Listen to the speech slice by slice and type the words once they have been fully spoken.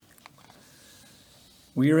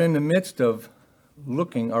We are in the midst of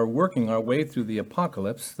working our way through the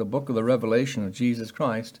Apocalypse, the book of the Revelation of Jesus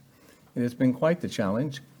Christ. It has been quite the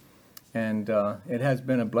challenge, and it has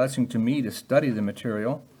been a blessing to me to study the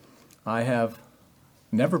material. I have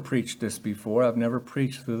never preached this before. I've never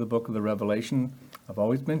preached through the book of the Revelation. I've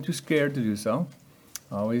always been too scared to do so.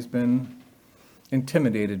 Always been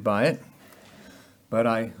intimidated by it. But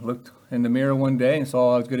I looked in the mirror one day and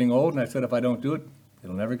saw I was getting old, and I said, if I don't do it,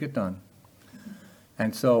 it'll never get done.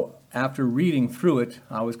 And so after reading through it,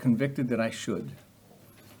 I was convicted that I should.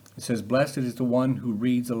 It says, blessed is the one who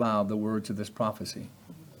reads aloud the words of this prophecy.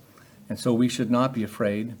 And so we should not be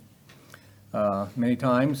afraid. Many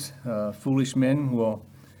times, foolish men will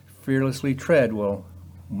fearlessly tread, will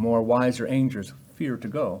more wiser angels fear to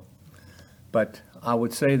go. But I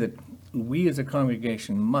would say that we as a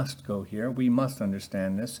congregation must go here. We must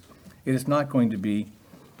understand this. It is not going to be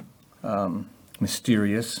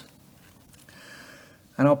mysterious.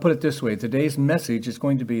 And I'll put it this way. Today's message is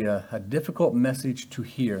going to be a difficult message to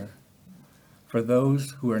hear for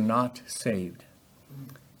those who are not saved.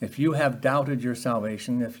 If you have doubted your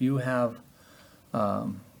salvation, if you have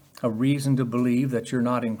a reason to believe that you're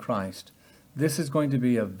not in Christ, this is going to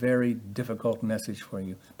be a very difficult message for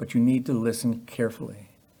you. But you need to listen carefully.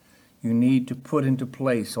 You need to put into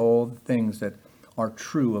place all the things that are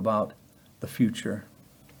true about the future.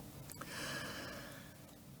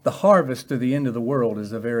 The harvest of the end of the world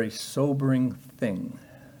is a very sobering thing.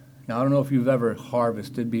 Now, I don't know if you've ever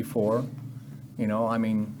harvested before.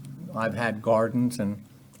 I've had gardens and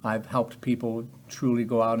I've helped people truly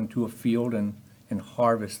go out into a field and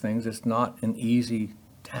harvest things. It's not an easy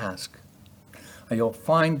task. You'll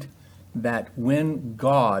find that when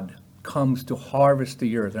God comes to harvest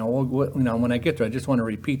the earth, and when I get there, I just want to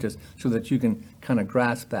repeat this so that you can kind of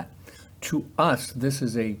grasp that. To us, this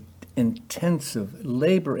is a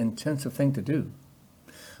labor-intensive thing to do.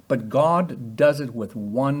 But God does it with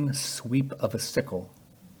one sweep of a sickle.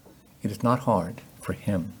 It is not hard for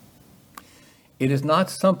him. It is not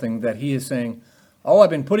something that he is saying, oh, I've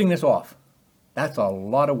been putting this off. That's a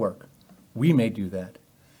lot of work. We may do that.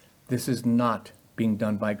 This is not being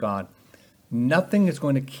done by God. Nothing is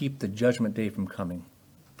going to keep the judgment day from coming.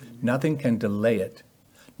 Nothing can delay it.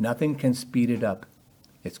 Nothing can speed it up.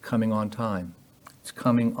 It's coming on time. It's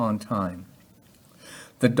coming on time.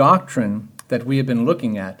 The doctrine that we have been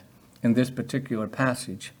looking at in this particular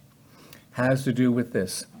passage has to do with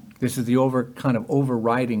this. This is the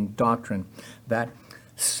overriding doctrine that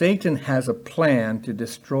Satan has a plan to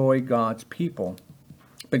destroy God's people,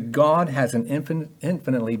 but God has an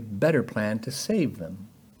infinitely better plan to save them.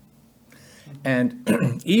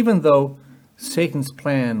 And even though Satan's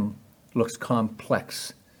plan looks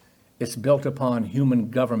complex, it's built upon human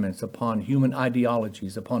governments, upon human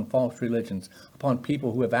ideologies, upon false religions, upon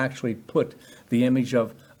people who have actually put the image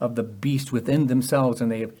of the beast within themselves,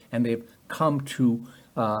 and they've come to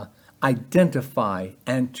identify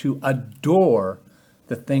and to adore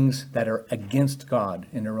the things that are against God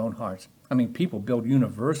in their own hearts. People build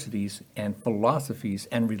universities and philosophies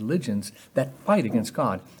and religions that fight against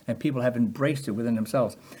God, and people have embraced it within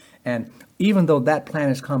themselves. And even though that plan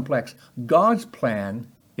is complex, God's plan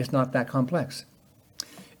is not that complex.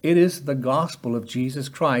 It is the gospel of Jesus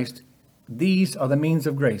Christ. These are the means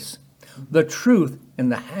of grace. The truth in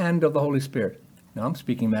the hand of the Holy Spirit. Now, I'm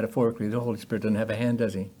speaking metaphorically. The Holy Spirit doesn't have a hand,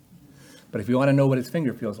 does he? But if you want to know what his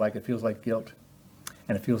finger feels like, it feels like guilt.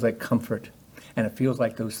 And it feels like comfort. And it feels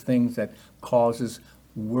like those things that causes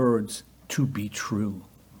words to be true.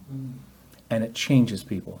 And it changes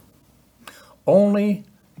people. Only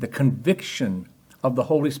the conviction of the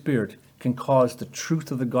Holy Spirit can cause the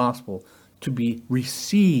truth of the gospel to be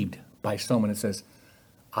received by someone that says,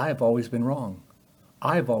 I've always been wrong.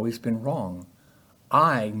 I've always been wrong.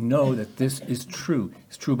 I know that this is true.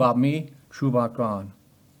 It's true about me, true about God.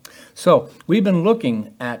 So we've been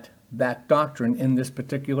looking at that doctrine in this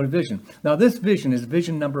particular vision. Now, this vision is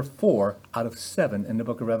vision number 4 out of 7 in the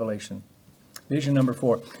book of Revelation. Vision number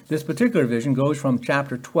 4. This particular vision goes from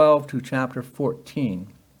chapter 12 to chapter 14.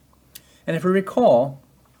 And if you recall,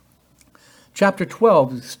 chapter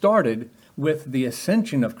 12 started with the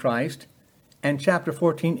ascension of Christ, and chapter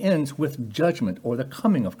 14 ends with judgment, or the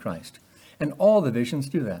coming of Christ. And all the visions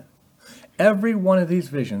do that. Every one of these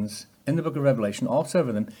visions in the book of Revelation, all 7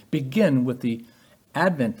 of them, begin with the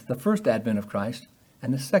first advent of Christ,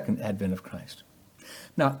 and the second advent of Christ.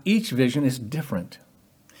 Now, each vision is different.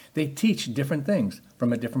 They teach different things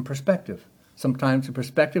from a different perspective. Sometimes the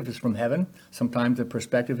perspective is from heaven. Sometimes the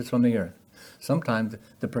perspective is from the earth. Sometimes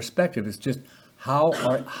the perspective is just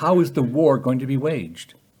how is the war going to be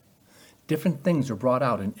waged? Different things are brought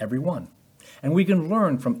out in every one. And we can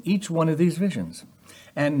learn from each one of these visions.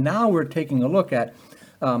 And now we're taking a look at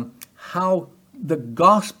how the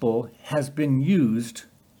gospel has been used.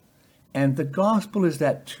 And the gospel is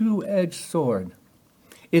that two-edged sword.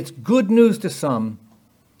 It's good news to some,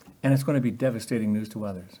 and it's going to be devastating news to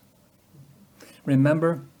others.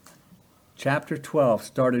 Remember, chapter 12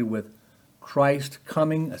 started with Christ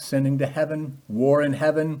coming, ascending to heaven, war in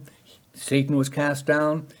heaven, Satan was cast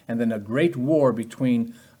down, and then a great war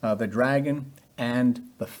between the dragon and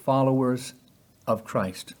the followers of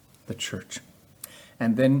Christ, the church.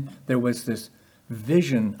 And then there was this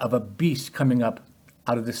vision of a beast coming up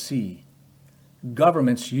out of the sea.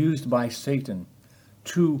 Governments used by Satan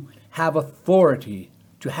to have authority,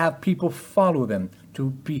 to have people follow them,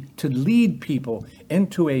 to lead people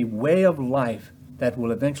into a way of life that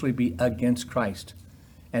will eventually be against Christ.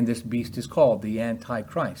 And this beast is called the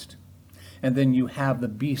Antichrist. And then you have the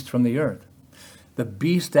beast from the earth, the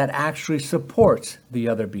beast that actually supports the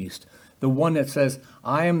other beast, the one that says,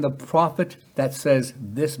 I am the prophet that says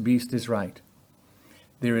this beast is right.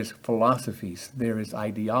 There is philosophies, there is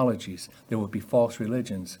ideologies, there will be false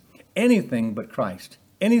religions, anything but Christ,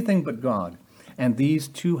 anything but God. And these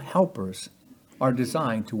two helpers are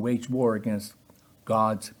designed to wage war against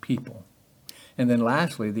God's people. And then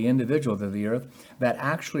lastly, the individuals of the earth that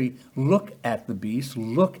actually look at the beast,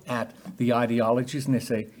 look at the ideologies, and they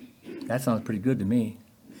say, that sounds pretty good to me.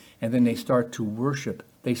 And then they start to worship,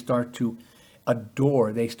 they start to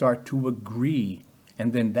adore, they start to agree.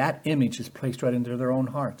 And then that image is placed right into their own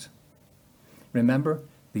hearts. Remember,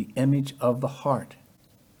 the image of the heart.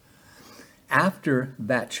 After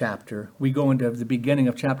that chapter, we go into the beginning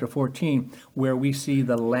of chapter 14, where we see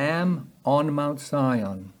the Lamb on Mount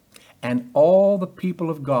Zion. And all the people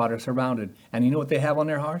of God are surrounded. And you know what they have on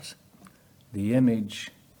their hearts? The image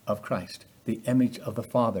of Christ, the image of the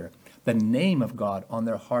Father, the name of God on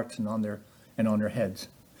their hearts and on their heads.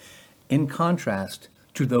 In contrast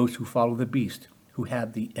to those who follow the beast, who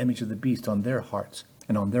have the image of the beast on their hearts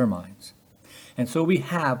and on their minds. And so we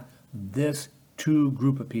have these two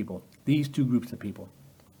groups of people.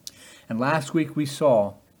 And last week we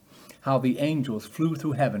saw how the angels flew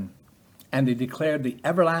through heaven and they declared the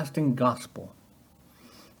everlasting gospel.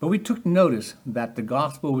 But we took notice that the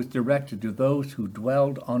gospel was directed to those who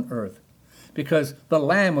dwelled on earth, because the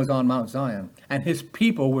Lamb was on Mount Zion, and his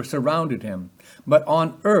people were surrounded him. But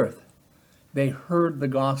on earth, they heard the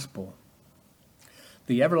gospel,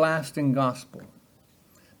 the everlasting gospel.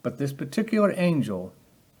 But this particular angel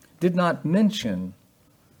did not mention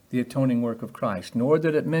the atoning work of Christ, nor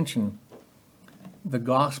did it mention the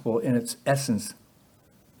gospel in its essence,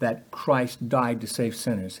 that Christ died to save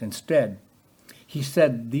sinners. Instead, he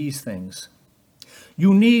said these things.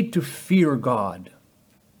 You need to fear God.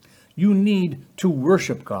 You need to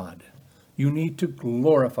worship God. You need to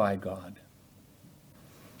glorify God.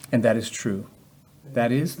 And that is true.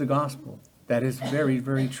 That is the gospel. That is very,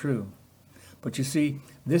 very true. But you see,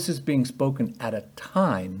 this is being spoken at a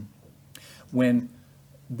time when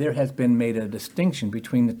there has been made a distinction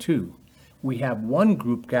between the two. We have one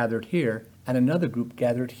group gathered here and another group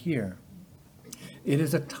gathered here. It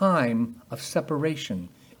is a time of separation.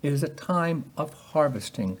 It is a time of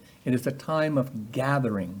harvesting. It is a time of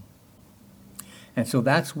gathering. And so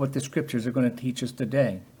that's what the scriptures are going to teach us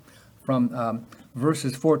today. From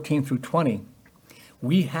verses 14 through 20,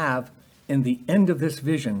 we have in the end of this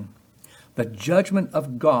vision the judgment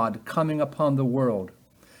of God coming upon the world,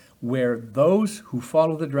 where those who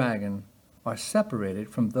follow the dragon are separated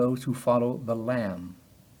from those who follow the Lamb.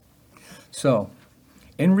 So,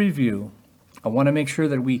 in review, I want to make sure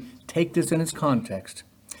that we take this in its context.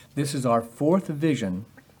 This is our fourth vision,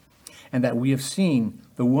 and that we have seen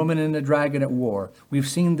the woman and the dragon at war. We've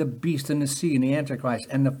seen the beast in the sea and the Antichrist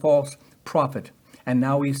and the false prophet. And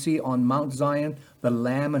now we see on Mount Zion the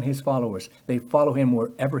Lamb and his followers. They follow him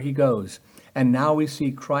wherever he goes. And now we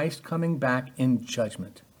see Christ coming back in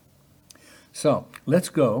judgment. So, let's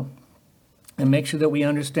go and make sure that we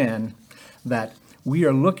understand that we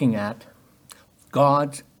are looking at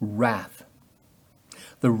God's wrath,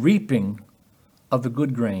 the reaping of the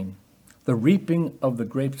good grain, the reaping of the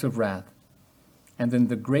grapes of wrath, and then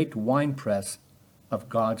the great winepress of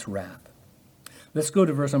God's wrath. Let's go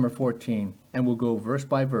to verse number 14, and we'll go verse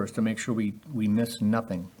by verse to make sure we miss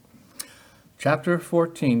nothing. Chapter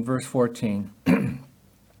 14, verse 14.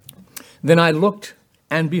 Then I looked,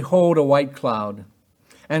 and behold, a white cloud,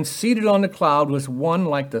 and seated on the cloud was one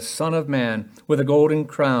like the Son of Man, with a golden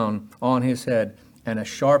crown on his head, and a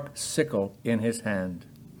sharp sickle in his hand.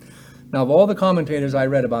 Now, of all the commentators I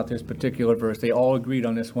read about this particular verse, they all agreed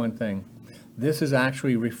on this one thing. This is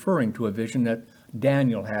actually referring to a vision that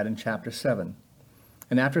Daniel had in chapter 7.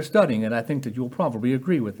 And after studying it, I think that you'll probably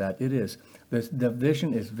agree with that. It is. The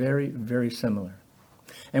vision is very, very similar.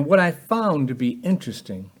 And what I found to be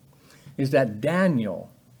interesting is that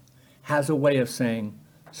Daniel has a way of saying,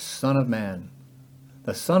 Son of Man.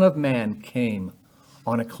 The Son of Man came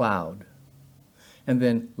on a cloud. And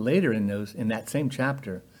then later in that same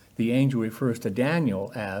chapter, the angel refers to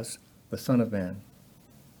Daniel as the Son of Man.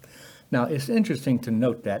 Now, it's interesting to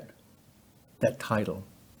note that title.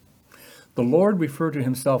 The Lord referred to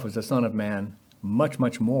himself as the Son of Man much,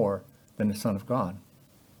 much more than the Son of God.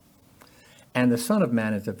 And the Son of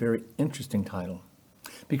Man is a very interesting title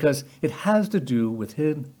because it has to do with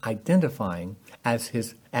him identifying as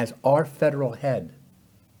our federal head.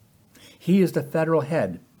 He is the federal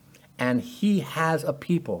head, and he has a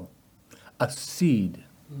people, a seed.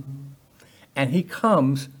 Mm-hmm. And he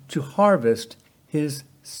comes to harvest his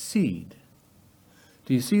seed.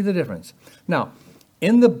 Do you see the difference? Now,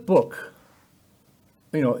 in the book,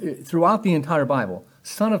 throughout the entire Bible,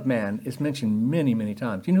 Son of Man is mentioned many, many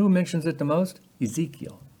times. You know who mentions it the most?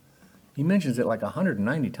 Ezekiel. He mentions it like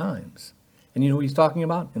 190 times. And you know who he's talking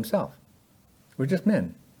about? Himself. We're just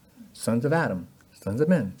men. Sons of Adam. Sons of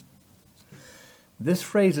men. This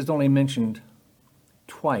phrase is only mentioned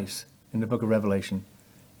twice in the book of Revelation.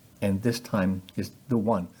 And this time is the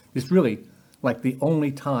one. It's really like the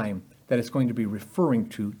only time that it's going to be referring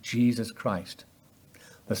to Jesus Christ.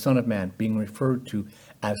 The Son of Man being referred to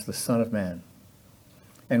as the Son of Man.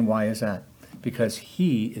 And why is that? Because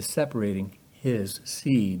he is separating his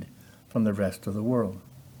seed from the rest of the world.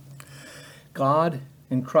 God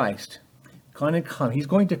in Christ, he's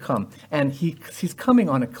going to come, and he's coming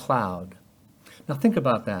on a cloud. Now think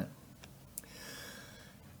about that.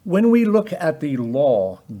 When we look at the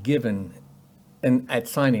law given at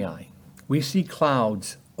Sinai, we see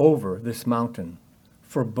clouds over this mountain,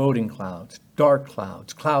 foreboding clouds, dark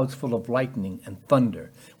clouds, clouds full of lightning and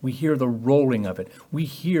thunder. We hear the rolling of it. We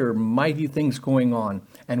hear mighty things going on.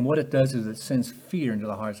 And what it does is it sends fear into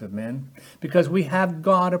the hearts of men because we have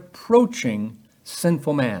God approaching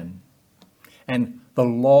sinful man. And the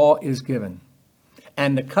law is given.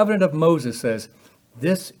 And the covenant of Moses says,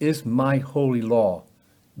 "This is my holy law.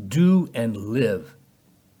 Do and live.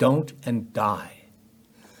 Don't and die."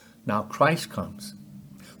 Now Christ comes.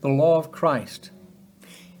 The law of Christ.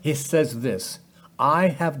 He says this, "I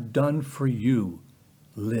have done for you.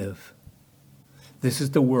 Live." This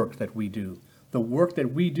is the work that we do. The work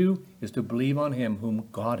that we do is to believe on him whom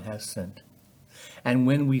God has sent. And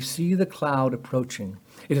when we see the cloud approaching,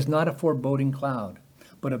 it is not a foreboding cloud,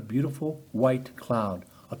 but a beautiful white cloud,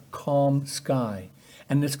 a calm sky.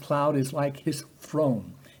 And this cloud is like his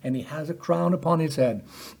throne, and he has a crown upon his head.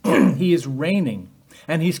 He is reigning,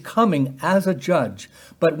 and he's coming as a judge.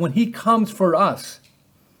 But when he comes for us,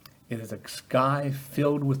 it is a sky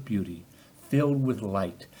filled with beauty, filled with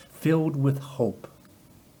light, filled with hope.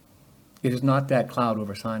 It is not that cloud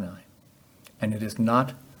over Sinai, and it is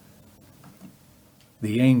not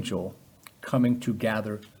the angel coming to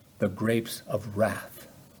gather the grapes of wrath.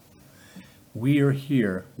 We are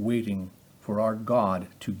here waiting for our God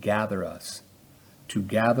to gather us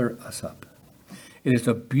up. It is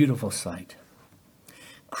a beautiful sight.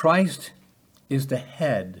 Christ is the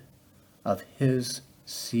head of his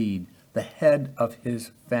seed, the head of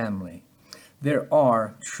his family. There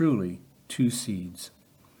are truly two seeds.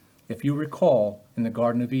 If you recall in the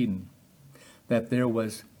Garden of Eden that there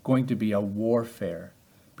was going to be a warfare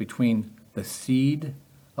between the seed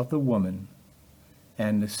of the woman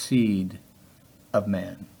and the seed of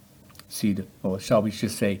man. Shall we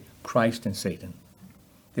just say Christ and Satan.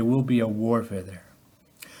 There will be a warfare there.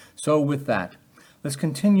 So with that, let's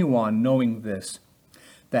continue on knowing this,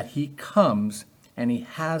 that he comes and he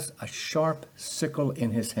has a sharp sickle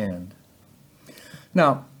in his hand.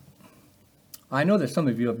 Now, I know that some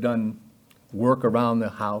of you have done work around the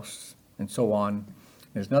house and so on.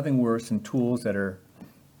 There's nothing worse than tools that are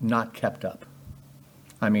not kept up.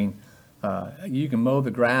 I mean, you can mow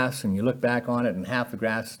the grass and you look back on it and half the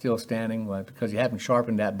grass is still standing because you haven't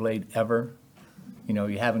sharpened that blade ever. You know,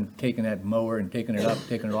 you haven't taken that mower and taken it up,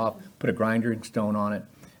 taken it off, put a grinding stone on it,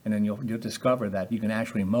 and then you'll discover that you can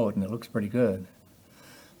actually mow it and it looks pretty good.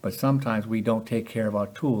 But sometimes we don't take care of our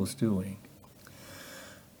tools, do we?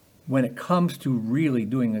 When it comes to really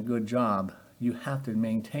doing a good job, you have to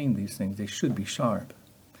maintain these things. They should be sharp.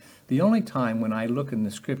 The only time when I look in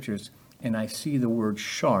the scriptures and I see the word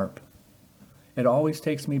sharp, it always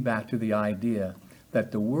takes me back to the idea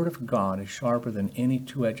that the word of God is sharper than any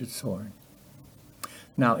two-edged sword.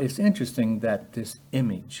 Now, it's interesting that this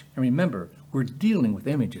image, and remember, we're dealing with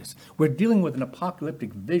images. We're dealing with an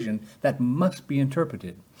apocalyptic vision that must be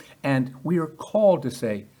interpreted. And we are called to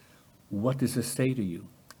say, what does this say to you?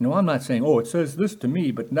 No, I'm not saying, oh, it says this to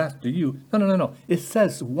me, but that's to you. No, no, no, no. It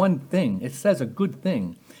says one thing. It says a good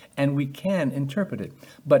thing, and we can interpret it.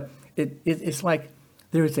 But it's like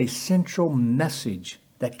there is a central message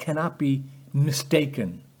that cannot be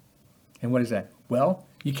mistaken. And what is that? Well,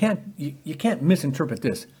 you can't misinterpret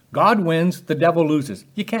this. God wins, the devil loses.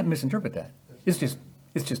 You can't misinterpret that. It's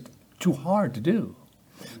just too hard to do.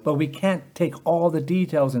 But we can't take all the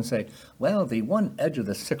details and say, well, the one edge of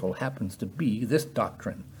the sickle happens to be this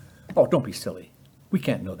doctrine. Oh, don't be silly. We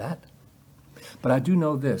can't know that. But I do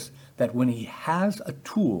know this, that when he has a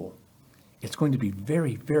tool, it's going to be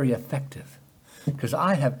very, very effective. Because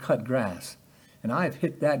I have cut grass, and I've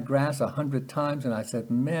hit that grass 100 times, and I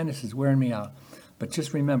said, man, this is wearing me out. But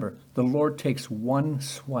just remember, the Lord takes one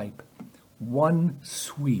swipe, one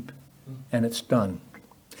sweep, and it's done.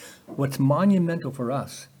 What's monumental for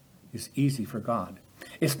us is easy for God.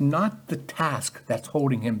 It's not the task that's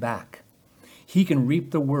holding him back. He can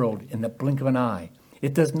reap the world in the blink of an eye.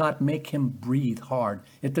 It does not make him breathe hard.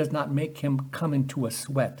 It does not make him come into a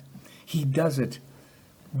sweat. He does it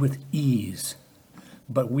with ease.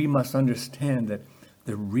 But we must understand that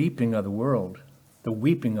the reaping of the world, the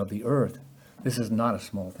weeping of the earth, this is not a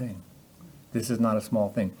small thing. This is not a small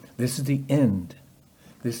thing. This is the end.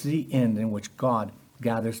 This is the end in which God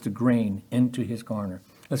gathers the grain into his garner.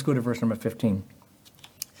 Let's go to verse number 15.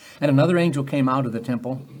 And another angel came out of the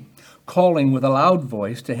temple, calling with a loud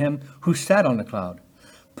voice to him who sat on the cloud,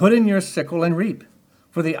 put in your sickle and reap,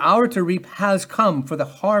 for the hour to reap has come, for the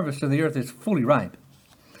harvest of the earth is fully ripe.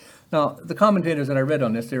 Now, the commentators that I read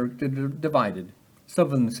on this, they're divided. Some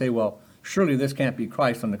of them say, well, surely this can't be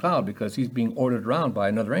Christ on the cloud because he's being ordered around by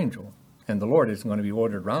another angel, and the Lord isn't going to be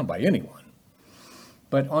ordered around by anyone.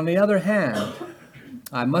 But on the other hand,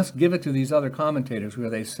 I must give it to these other commentators where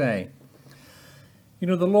they say, you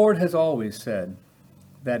know, the Lord has always said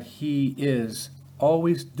that he is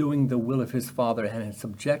always doing the will of his Father and has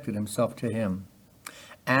subjected himself to him,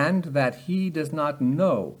 and that he does not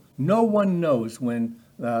know. No one knows when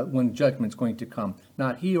judgment's going to come,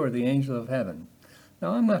 not he or the angel of heaven.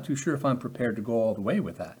 Now, I'm not too sure if I'm prepared to go all the way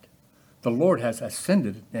with that. The Lord has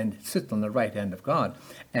ascended and sits on the right hand of God,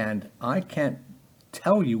 and I can't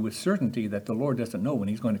tell you with certainty that the Lord doesn't know when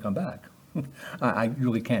he's going to come back. I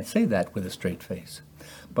really can't say that with a straight face.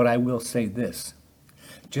 But I will say this.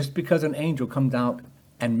 Just because an angel comes out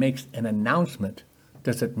and makes an announcement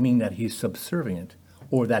doesn't mean that he's subservient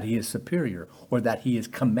or that he is superior or that he is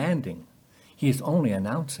commanding. He is only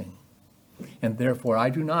announcing. And therefore, I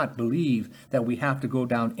do not believe that we have to go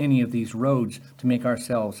down any of these roads to make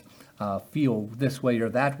ourselves feel this way or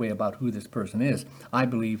that way about who this person is. I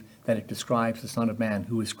believe that it describes the Son of Man,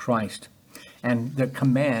 who is Christ. And the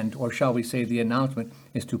command, or shall we say the announcement,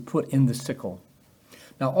 is to put in the sickle.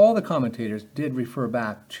 Now, all the commentators did refer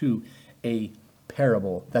back to a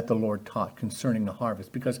parable that the Lord taught concerning the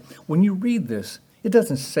harvest, because when you read this, it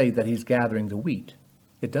doesn't say that he's gathering the wheat.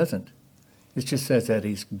 It doesn't. It just says that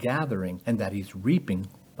he's gathering and that he's reaping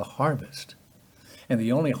the harvest. And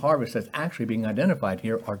the only harvest that's actually being identified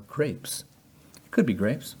here are grapes. It could be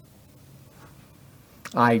grapes.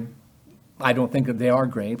 I don't think that they are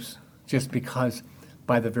grapes, just because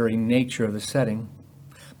by the very nature of the setting.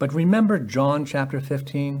 But remember John chapter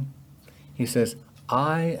 15? He says,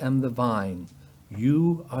 I am the vine,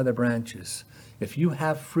 you are the branches. If you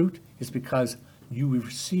have fruit, it's because you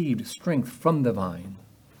received strength from the vine.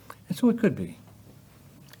 And so it could be.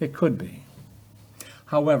 It could be.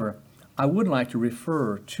 However, I would like to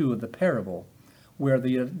refer to the parable where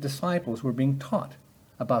the disciples were being taught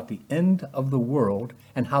about the end of the world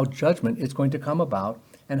and how judgment is going to come about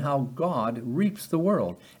and how God reaps the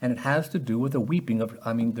world. And it has to do with the reaping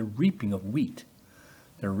of wheat.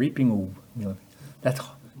 The reaping of,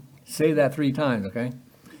 say that 3 times, okay?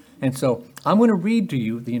 And so I'm going to read to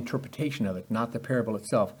you the interpretation of it, not the parable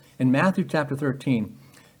itself. In Matthew chapter 13,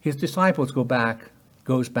 his disciples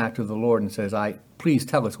goes back to the Lord and says, please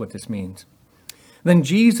tell us what this means. Then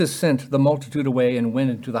Jesus sent the multitude away and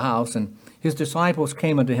went into the house, and his disciples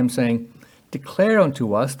came unto him, saying, declare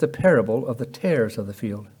unto us the parable of the tares of the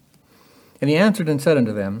field. And he answered and said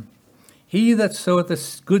unto them, he that soweth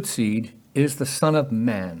the good seed is the Son of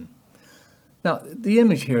Man. Now, the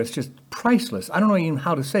image here is just priceless. I don't know even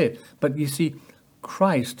how to say it, but you see,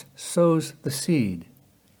 Christ sows the seed.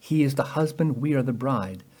 He is the husband, we are the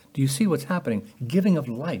bride. Do you see what's happening? Giving of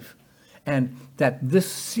life. And that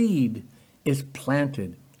this seed is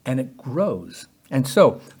planted and it grows. And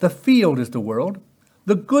so the field is the world.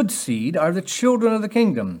 The good seed are the children of the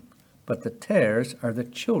kingdom, but the tares are the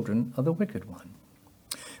children of the wicked one.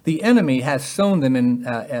 The enemy has sown them in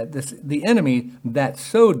the enemy that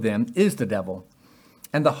sowed them is the devil.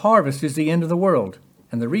 and the harvest is the end of the world,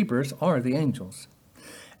 and the reapers are the angels.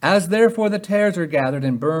 As therefore the tares are gathered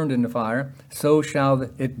and burned in the fire, so shall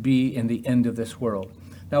it be in the end of this world.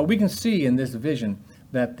 Now we can see in this vision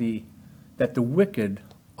that the wicked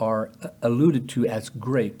are alluded to as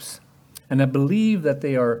grapes. And I believe that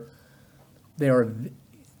they are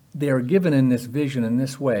given in this vision in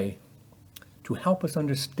this way to help us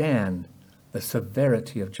understand the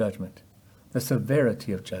severity of judgment. The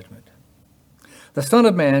severity of judgment. The Son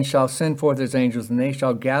of Man shall send forth his angels, and they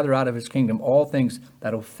shall gather out of his kingdom all things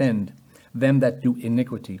that offend them that do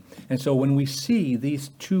iniquity. And so when we see these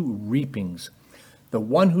two reapings, the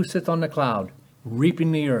one who sits on the cloud,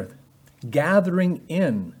 reaping the earth, gathering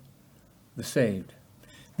in the saved,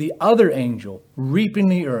 the other angel reaping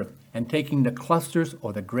the earth and taking the clusters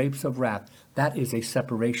or the grapes of wrath, that is a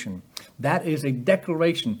separation. That is a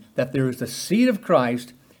declaration that there is the seed of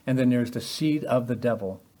Christ and then there is the seed of the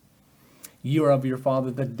devil. You are of your father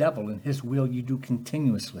the devil, and his will you do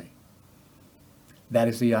continuously. That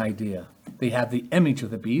is the idea. They have the image of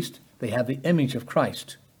the beast. They have the image of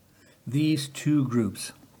Christ. These two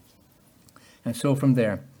groups. And so from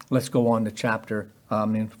there, let's go on to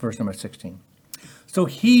in verse number 16. So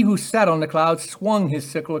he who sat on the clouds swung his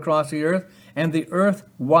sickle across the earth, and the earth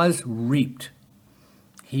was reaped.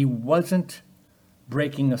 He wasn't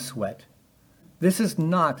breaking a sweat. This is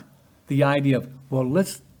not the idea of, well,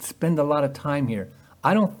 let's spend a lot of time here.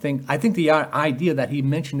 I think the idea that he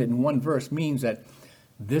mentioned it in one verse means that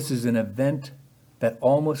this is an event that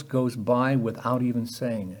almost goes by without even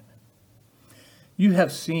saying it. You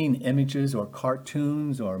have seen images or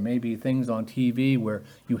cartoons or maybe things on TV where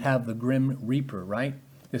you have the Grim Reaper, right?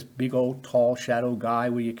 This big old tall shadow guy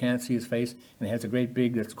where you can't see his face, and he has a great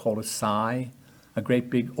big, that's called a sai, a great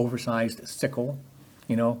big oversized sickle,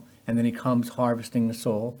 and then he comes harvesting the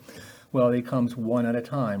soul. Well, he comes one at a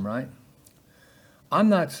time, right? I'm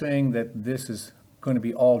not saying that this is going to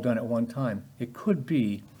be all done at one time. It could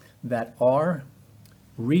be that our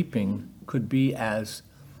reaping could be as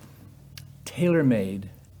tailor-made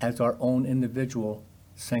as our own individual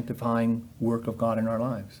sanctifying work of God in our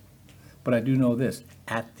lives. But I do know this,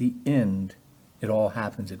 at the end, it all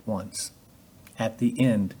happens at once. At the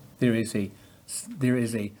end, there is a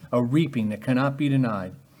reaping that cannot be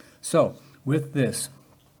denied. So, with this,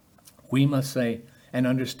 we must say and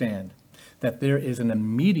understand that there is an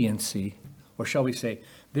immediacy, or shall we say,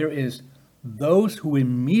 there is those who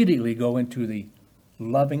immediately go into the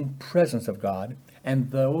loving presence of God,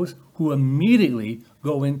 and those who immediately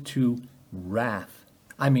go into wrath.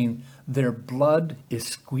 I mean, their blood is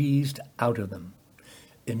squeezed out of them.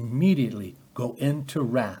 Immediately go into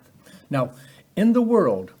wrath. Now, in the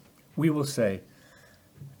world, we will say,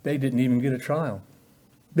 they didn't even get a trial.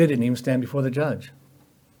 They didn't even stand before the judge.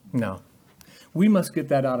 No. We must get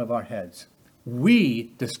that out of our heads.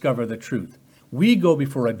 We discover the truth. We go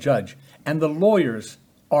before a judge, and the lawyers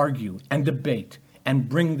argue and debate and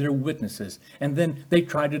bring their witnesses, and then they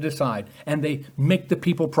try to decide, and they make the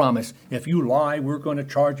people promise, if you lie, we're going to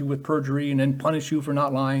charge you with perjury and then punish you for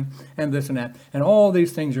not lying, and this and that. And all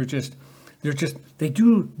these things are the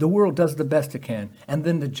world does the best it can, and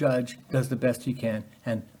then the judge does the best he can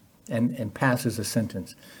and passes a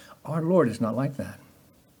sentence. Our Lord is not like that.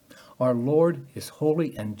 Our Lord is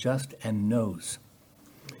holy and just and knows.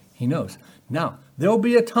 He knows. Now, there'll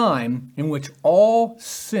be a time in which all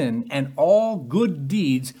sin and all good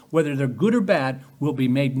deeds, whether they're good or bad, will be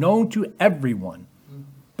made known to everyone.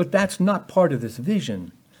 But that's not part of this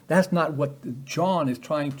vision. That's not what John is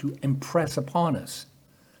trying to impress upon us.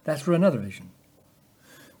 That's for another vision.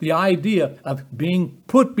 The idea of being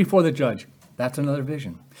put before the judge, that's another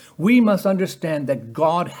vision. We must understand that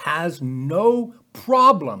God has no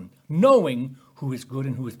problem knowing who is good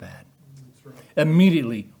and who is bad. Right.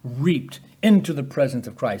 Immediately reaped into the presence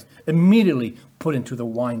of Christ. Immediately put into the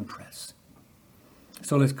winepress.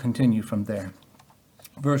 So let's continue from there.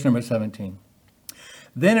 Verse number 17.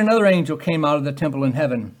 Then another angel came out of the temple in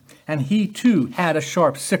heaven, and he too had a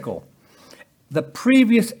sharp sickle. The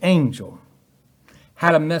previous angel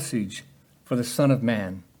had a message for the Son of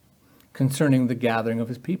Man concerning the gathering of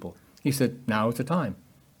his people. He said, now is the time.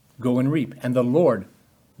 Go and reap. And the Lord,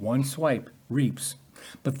 one swipe, reaps.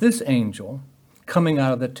 But this angel, coming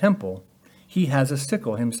out of the temple, he has a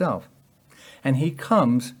sickle himself. And he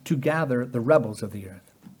comes to gather the rebels of the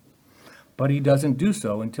earth. But he doesn't do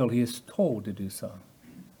so until he is told to do so.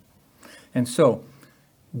 And so,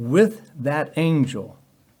 with that angel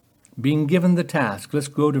being given the task, let's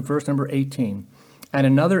go to verse number 18. And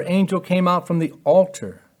another angel came out from the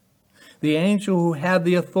altar, the angel who had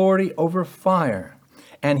the authority over fire,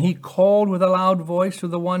 And he called with a loud voice to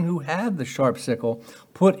the one who had the sharp sickle,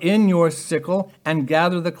 "Put in your sickle and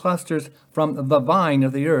gather the clusters from the vine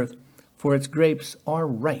of the earth, for its grapes are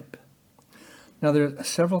ripe." Now, there are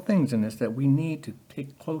several things in this that we need to pay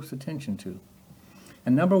close attention to.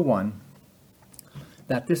 And number one,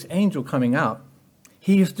 that this angel coming out,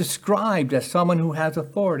 he is described as someone who has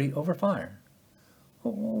authority over fire.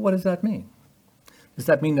 What does that mean? Does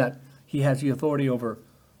that mean that he has the authority over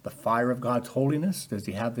the fire of God's holiness? Does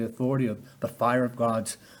he have the authority of the fire of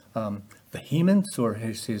God's vehemence, or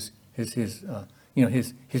his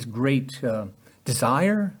great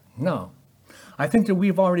desire? No. I think that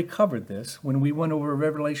we've already covered this when we went over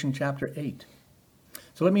Revelation chapter 8.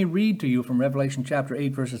 So let me read to you from Revelation chapter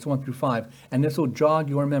 8, verses 1 through 5, and this will jog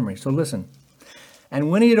your memory. So listen. "And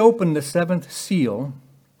when he had opened the seventh seal,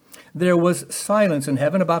 there was silence in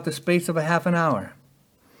heaven about the space of a half an hour.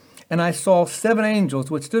 And I saw 7 angels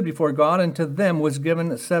which stood before God, and to them was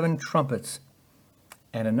given 7 trumpets.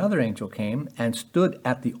 And another angel came and stood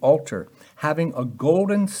at the altar, having a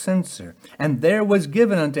golden censer. And there was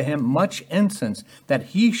given unto him much incense, that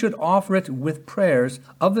he should offer it with prayers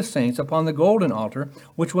of the saints upon the golden altar,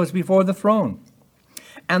 which was before the throne.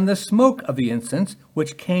 And the smoke of the incense,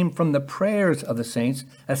 which came from the prayers of the saints,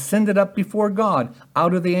 ascended up before God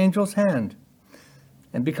out of the angel's hand.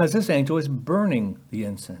 And because this angel is burning the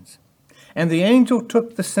incense. And the angel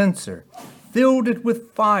took the censer, filled it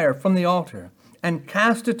with fire from the altar, and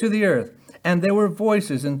cast it to the earth. And there were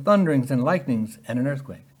voices and thunderings and lightnings and an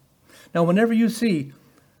earthquake." Now, whenever you see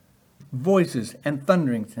voices and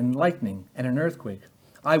thunderings and lightning and an earthquake,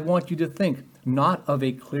 I want you to think not of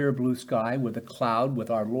a clear blue sky with a cloud with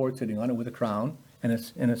our Lord sitting on it with a crown and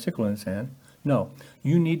a sickle in his hand. No,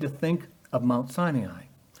 you need to think of Mount Sinai,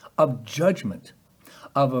 of judgment,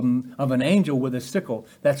 of an angel with a sickle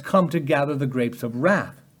that's come to gather the grapes of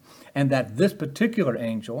wrath. And that this particular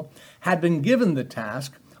angel had been given the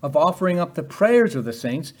task of offering up the prayers of the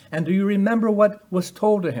saints. And do you remember what was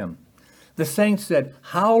told to him? The saints said,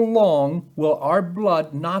 "How long will our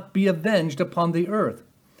blood not be avenged upon the earth?"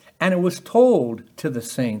 And it was told to the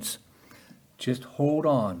saints, just hold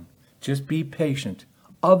on, just be patient.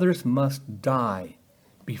 Others must die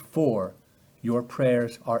before your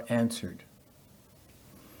prayers are answered.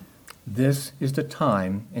 This is the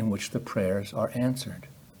time in which the prayers are answered.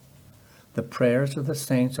 The prayers of the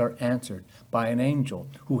saints are answered by an angel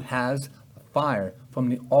who has fire from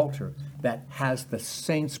the altar that has the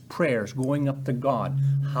saints' prayers going up to God.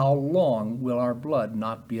 How long will our blood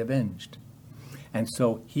not be avenged? And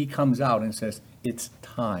so he comes out and says, it's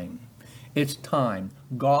time. It's time.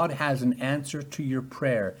 God has an answer to your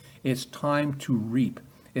prayer. It's time to reap.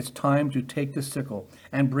 It's time to take the sickle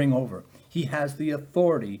and bring over. He has the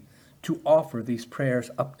authority to offer these prayers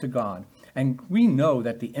up to God. And we know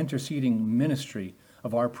that the interceding ministry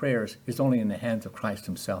of our prayers is only in the hands of Christ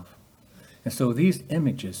himself. And so these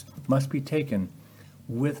images must be taken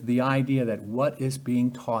with the idea that what is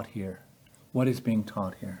being taught here? What is being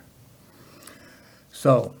taught here?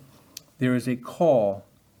 So there is a call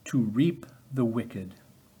to reap the wicked.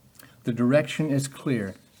 The direction is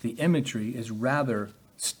clear. The imagery is rather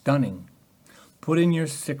stunning. Put in your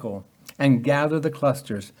sickle and gather the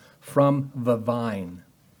clusters from the vine.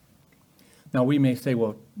 Now we may say,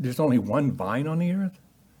 well, there's only one vine on the earth?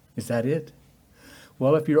 Is that it?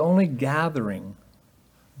 Well, if you're only gathering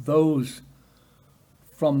those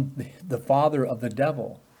from the father of the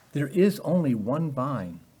devil, there is only one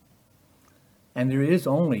vine. And there is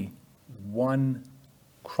only one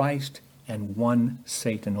Christ and one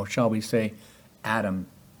Satan, or shall we say, Adam.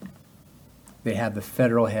 They have the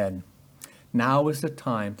federal head. Now is the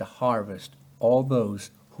time to harvest all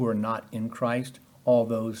those who are not in Christ, all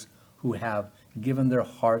those who have given their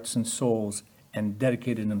hearts and souls and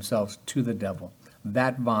dedicated themselves to the devil.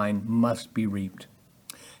 That vine must be reaped.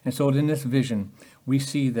 And so in this vision, we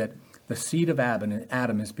see that the seed of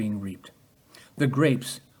Adam is being reaped. The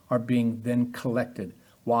grapes are being then collected.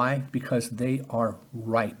 Why? Because they are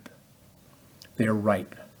ripe. They are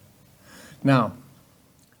ripe. Now,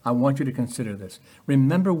 I want you to consider this.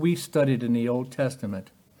 Remember, we studied in the Old Testament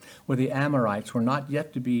where the Amorites were not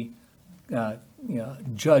yet to be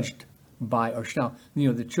judged by, or shall,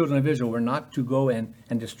 the children of Israel were not to go and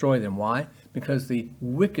destroy them. Why? Because the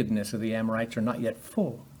wickedness of the Amorites are not yet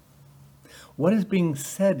full. What is being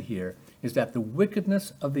said here is that the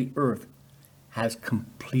wickedness of the earth has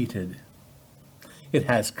completed. It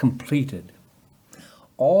has completed.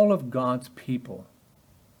 All of God's people,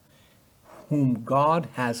 whom God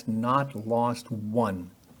has not lost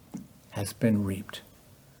one, has been reaped.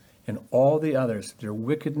 And all the others, their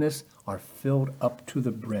wickedness are filled up to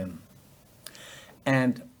the brim.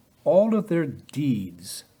 And all of their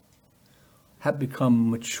deeds have become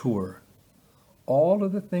mature. All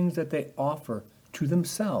of the things that they offer to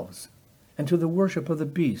themselves and to the worship of the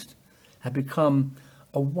beast have become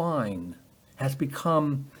a wine, has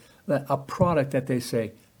become a product that they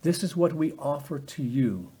say, this is what we offer to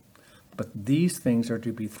you. But these things are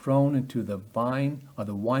to be thrown into the vine or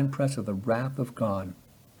the winepress of the wrath of God.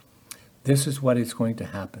 This is what is going to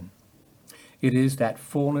happen. It is that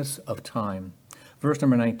fullness of time. Verse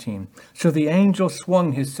number 19. So the angel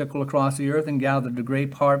swung his sickle across the earth and gathered the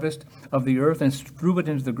grape harvest of the earth and threw it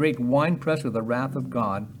into the great winepress of the wrath of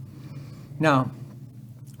God. Now,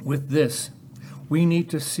 with this, we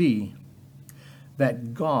need to see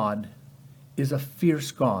that God is a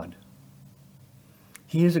fierce God.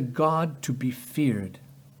 He is a God to be feared.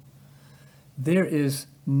 There is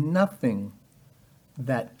nothing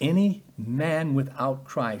that any man without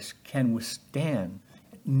Christ can withstand.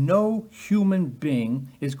 No human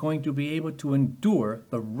being is going to be able to endure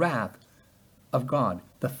the wrath of God,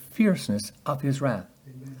 the fierceness of his wrath.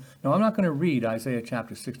 Amen. Now, I'm not going to read Isaiah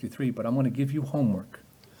chapter 63, but I'm going to give you homework.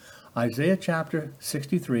 Isaiah chapter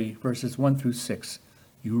 63, verses 1 through 6.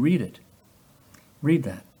 You read it. Read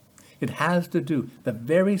that. It has to do the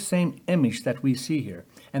very same image that we see here.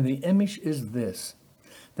 And the image is this,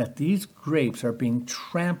 that these grapes are being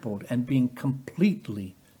trampled and being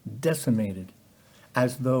completely decimated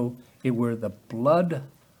as though it were the blood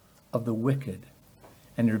of the wicked,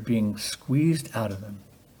 and they're being squeezed out of them.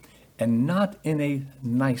 And not in a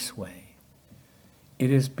nice way. It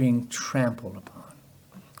is being trampled upon.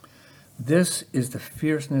 This is the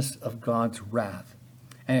fierceness of God's wrath.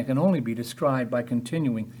 And it can only be described by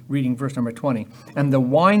continuing reading verse number 20. And the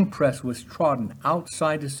winepress was trodden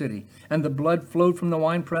outside the city, and the blood flowed from the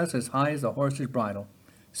winepress as high as the horse's bridle.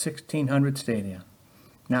 1,600 stadia.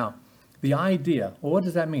 Now, the idea, well, what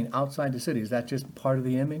does that mean, outside the city? Is that just part of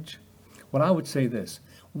the image? Well, I would say this.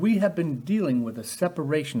 We have been dealing with a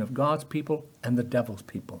separation of God's people and the devil's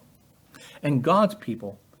people. And God's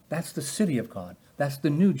people, that's the city of God. That's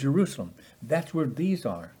the New Jerusalem. That's where these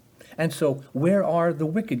are. And so where are the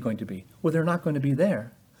wicked going to be? Well, they're not going to be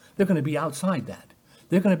there. They're going to be outside that.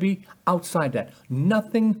 They're going to be outside that.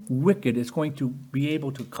 Nothing wicked is going to be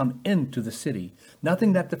able to come into the city.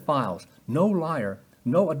 Nothing that defiles. No liar,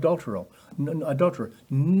 no adulterer.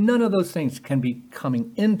 None of those things can be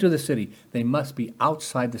coming into the city. They must be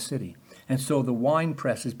outside the city. And so the wine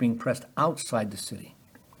press is being pressed outside the city.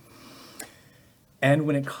 And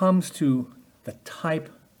when it comes to the type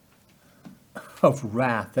of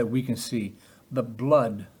wrath that we can see, the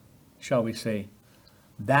blood, shall we say,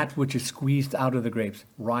 that which is squeezed out of the grapes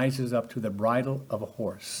rises up to the bridle of a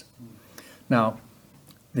horse. Now,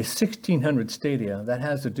 the 1,600 stadia, that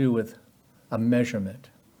has to do with a measurement.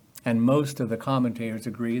 And most of the commentators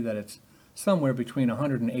agree that it's somewhere between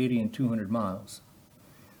 180 and 200 miles.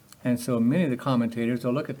 And so many of the commentators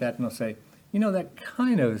will look at that and they'll say, you know, that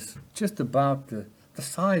kind of is just about the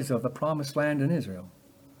size of the promised land in Israel.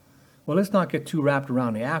 Well, let's not get too wrapped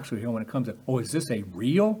around the axle here when it comes to, oh, is this a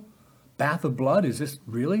real bath of blood? Is this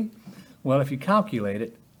really? Well, if you calculate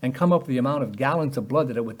it and come up with the amount of gallons of blood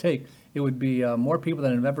that it would take, it would be more people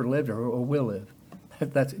than have ever lived or will live.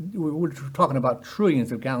 We're talking about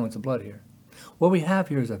trillions of gallons of blood here. What we have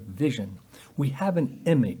here is a vision. We have an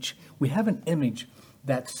image. We have an image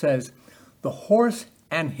that says the horse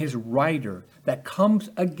and his rider that comes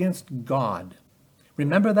against God.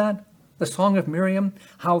 Remember that? The Song of Miriam,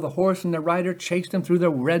 how the horse and the rider chased them through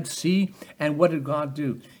the Red Sea. And what did God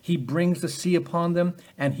do? He brings the sea upon them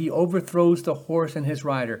and he overthrows the horse and his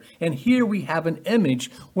rider. And here we have an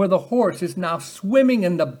image where the horse is now swimming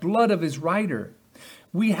in the blood of his rider.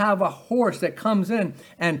 We have a horse that comes in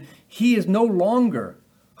and he is no longer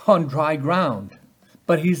on dry ground,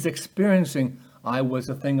 but he's experiencing, I was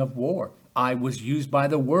a thing of war. I was used by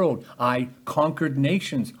the world. I conquered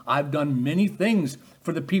nations. I've done many things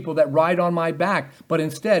for the people that ride on my back. But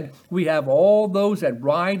instead, we have all those that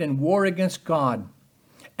ride and war against God.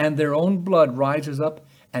 And their own blood rises up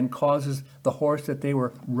and causes the horse that they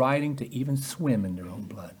were riding to even swim in their own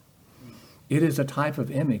blood. It is a type of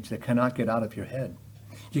image that cannot get out of your head.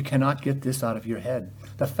 You cannot get this out of your head.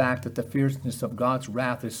 The fact that the fierceness of God's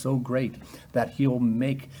wrath is so great that he'll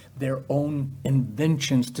make their own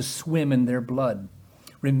inventions to swim in their blood.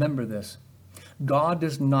 Remember this. God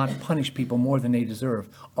does not punish people more than they deserve.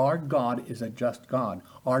 Our God is a just God.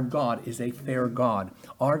 Our God is a fair God.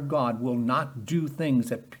 Our God will not do things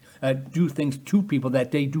to people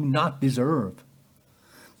that they do not deserve.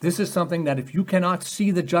 This is something that if you cannot see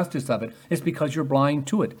the justice of it, it's because you're blind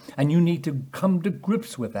to it. And you need to come to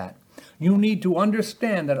grips with that. You need to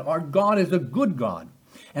understand that our God is a good God.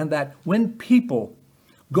 And that when people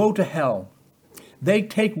go to hell. They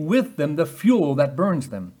take with them the fuel that burns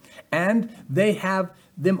them. And they have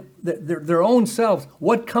their own selves.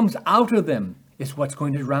 What comes out of them is what's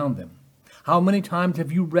going to drown them. How many times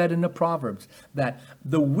have you read in the Proverbs that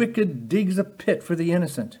the wicked digs a pit for the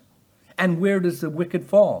innocent? And where does the wicked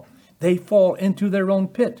fall? They fall into their own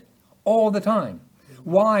pit all the time.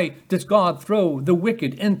 Why does God throw the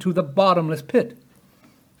wicked into the bottomless pit?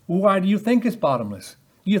 Why do you think it's bottomless?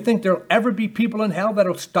 Do you think there'll ever be people in hell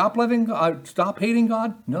that'll stop hating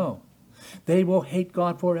God? No. They will hate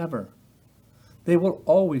God forever. They will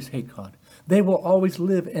always hate God. They will always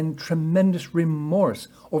live in tremendous remorse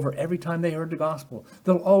over every time they heard the gospel.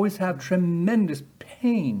 They'll always have tremendous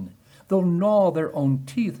pain. They'll gnaw their own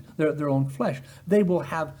teeth, their own flesh. They will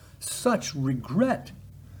have such regret.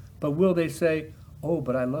 But will they say, oh,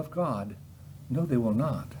 but I love God? No, they will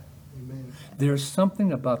not. Amen. There's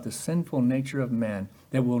something about the sinful nature of man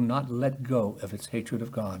that will not let go of its hatred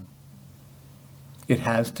of God. It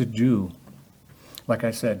has to do, like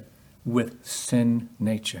I said, with sin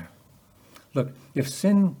nature. Look, if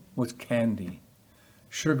sin was candy,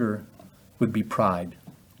 sugar would be pride.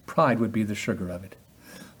 Pride would be the sugar of it.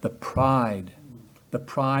 The pride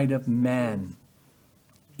of man,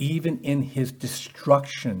 even in his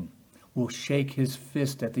destruction, will shake his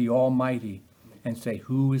fist at the Almighty and say,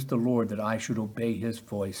 who is the Lord that I should obey his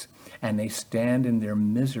voice? And they stand in their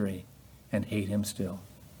misery and hate him still.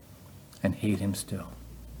 And hate him still.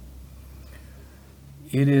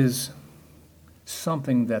 It is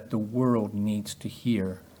something that the world needs to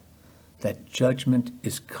hear, that judgment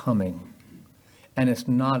is coming. And it's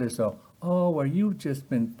not as though, oh, well, you've just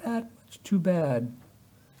been that much too bad.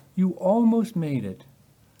 You almost made it.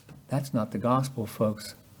 That's not the gospel,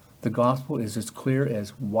 folks. The gospel is as clear as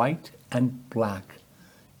white and black.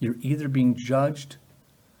 You're either being judged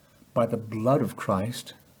by the blood of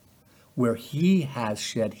Christ, where he has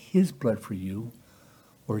shed his blood for you,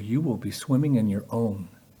 or you will be swimming in your own.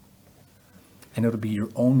 And it'll be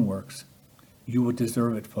your own works. You will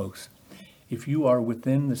deserve it, folks. If you are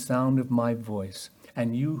within the sound of my voice,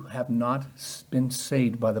 and you have not been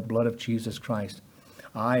saved by the blood of Jesus Christ,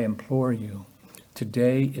 I implore you,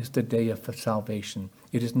 today is the day of salvation.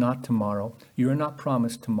 It is not tomorrow. You are not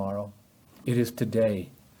promised tomorrow. It is today.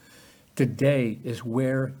 Today is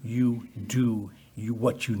where you do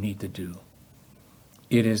what you need to do.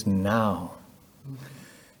 It is now.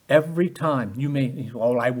 Every time you may,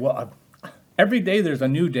 every day there's a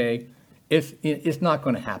new day. It's not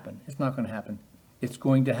going to happen. It's not going to happen. It's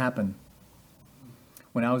going to happen.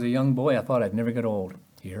 When I was a young boy, I thought I'd never get old.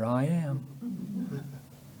 Here I am.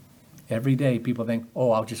 Every day people think,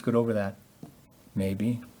 oh, I'll just get over that.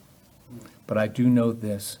 Maybe. But I do know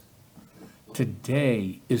this.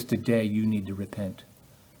 Today is the day you need to repent.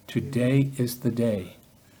 Today is the day.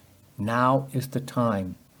 Now is the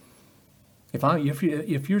time.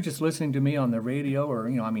 If you're just listening to me on the radio or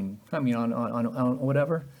on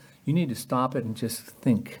whatever, you need to stop it and just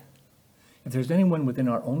think. If there's anyone within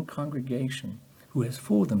our own congregation who has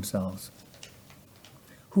fooled themselves,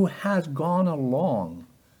 who has gone along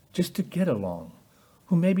just to get along,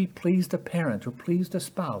 who maybe pleased a parent or pleased a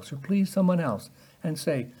spouse or pleased someone else, and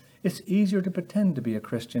say, it's easier to pretend to be a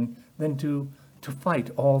Christian than to fight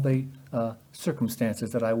all the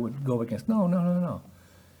circumstances that I would go against. No.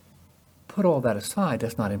 Put all that aside.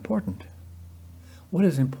 That's not important. What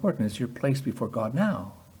is important is your place before God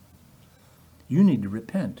now. You need to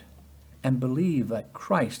repent and believe that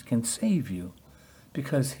Christ can save you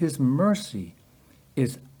because his mercy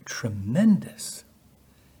is tremendous.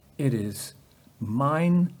 It is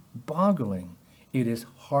mind-boggling. It is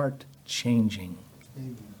heart-changing.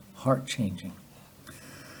 Heart-changing.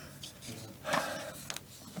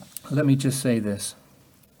 Let me just say this.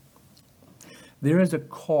 There is a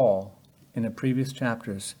call in the previous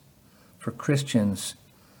chapters for Christians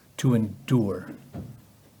to endure.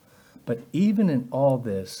 But even in all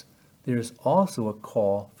this, there's also a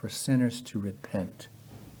call for sinners to repent.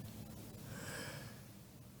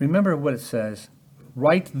 Remember what it says.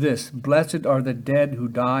 Write this, blessed are the dead who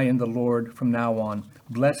die in the Lord from now on.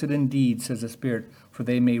 Blessed indeed, says the Spirit, for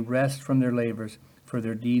they may rest from their labors, for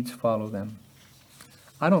their deeds follow them.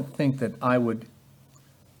 I don't think that I would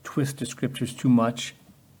twist the scriptures too much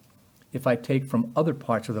if I take from other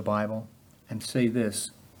parts of the Bible and say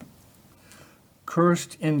this.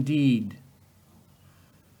 Cursed indeed,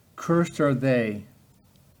 cursed are they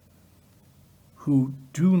who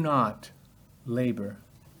do not labor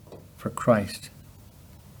for Christ.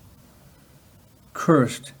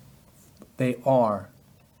 Cursed they are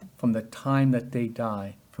from the time that they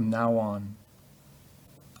die, from now on,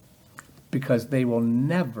 because they will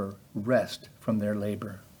never rest from their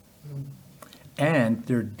labor. and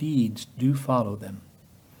their deeds do follow them.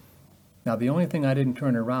 Now, the only thing I didn't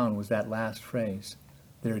turn around was that last phrase.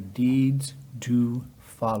 Their deeds do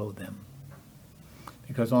follow them.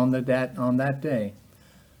 Because on that day,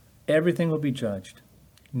 everything will be judged.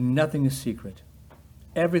 Nothing is secret.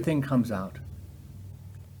 Everything comes out.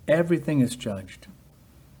 Everything is judged.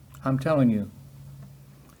 I'm telling you,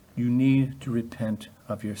 you need to repent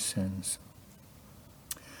of your sins.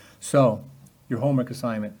 So, your homework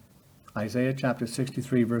assignment, Isaiah chapter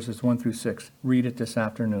 63, verses 1 through 6. Read it this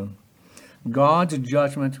afternoon. God's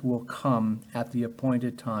judgment will come at the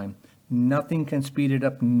appointed time. Nothing can speed it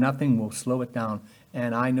up. Nothing will slow it down.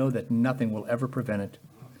 And I know that nothing will ever prevent it.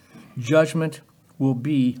 Judgment will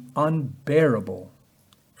be unbearable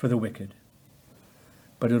for the wicked,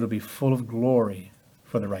 but it'll be full of glory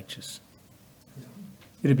for the righteous.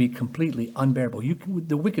 It'll be completely unbearable.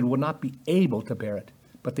 The wicked will not be able to bear it,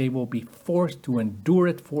 but they will be forced to endure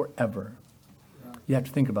it forever. You have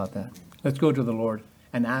to think about that. Let's go to the Lord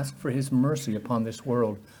and ask for his mercy upon this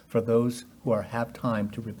world for those who have time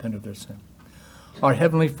to repent of their sin. Our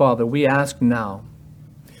Heavenly Father, we ask now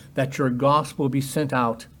that your gospel be sent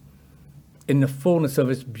out in the fullness of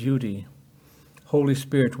its beauty. Holy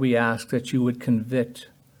Spirit, we ask that you would convict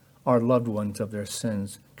our loved ones of their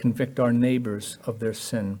sins, convict our neighbors of their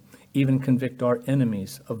sin, even convict our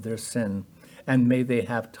enemies of their sin. And may they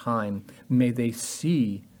have time. May they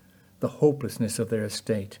see the hopelessness of their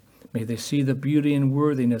estate. May they see the beauty and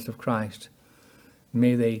worthiness of Christ.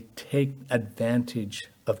 May they take advantage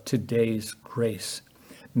of today's grace.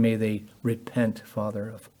 May they repent, Father,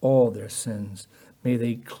 of all their sins. May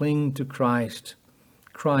they cling to Christ,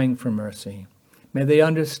 crying for mercy. May they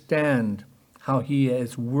understand how he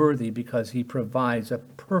is worthy because he provides a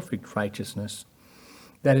perfect righteousness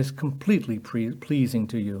that is completely pleasing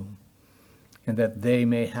to you, and that they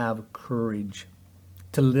may have courage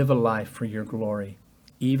to live a life for your glory,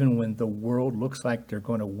 even when the world looks like they're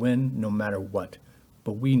going to win no matter what.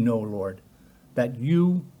 But we know, Lord, that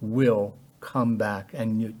you will come back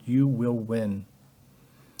and you will win.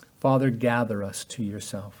 Father, gather us to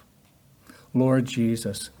yourself. Lord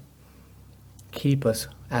Jesus, keep us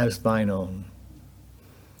as thine own.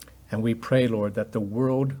 And we pray, Lord, that the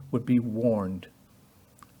world would be warned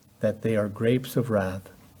that they are grapes of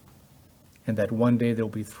wrath, and that one day they'll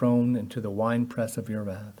be thrown into the winepress of your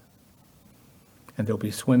wrath, and they'll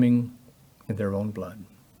be swimming in their own blood.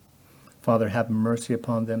 Father, have mercy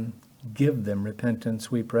upon them. Give them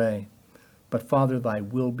repentance, we pray. But Father, thy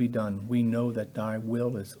will be done. We know that thy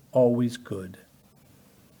will is always good,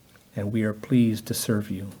 and we are pleased to serve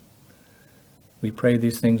you. We pray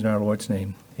these things in our Lord's name.